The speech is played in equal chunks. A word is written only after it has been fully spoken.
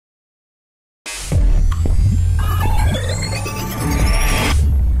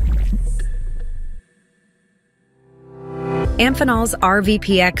Amphenol's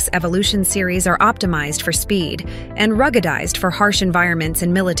R-VPX Evolution Series are optimized for speed and ruggedized for harsh environments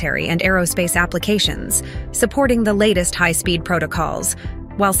in military and aerospace applications, supporting the latest high-speed protocols,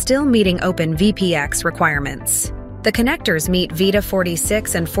 while still meeting open VPX requirements. The connectors meet VIDA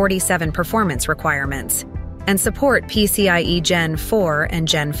 46 and 47 performance requirements and support PCIe Gen 4 and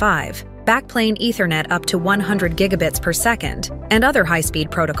Gen 5, backplane Ethernet up to 100 gigabits per second, and other high-speed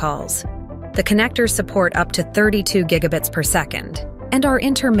protocols. The connectors support up to 32 gigabits per second and are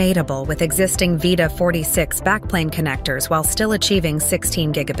intermatable with existing VIDA 46 backplane connectors while still achieving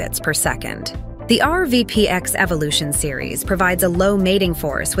 16 gigabits per second. The R-VPX Evolution Series provides a low mating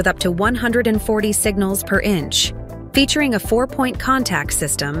force with up to 140 signals per inch, featuring a 4-point contact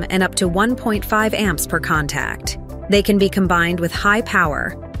system and up to 1.5 amps per contact. They can be combined with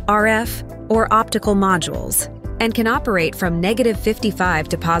high-power, RF, or optical modules, and can operate from -55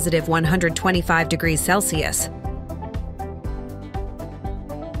 to +125 degrees Celsius,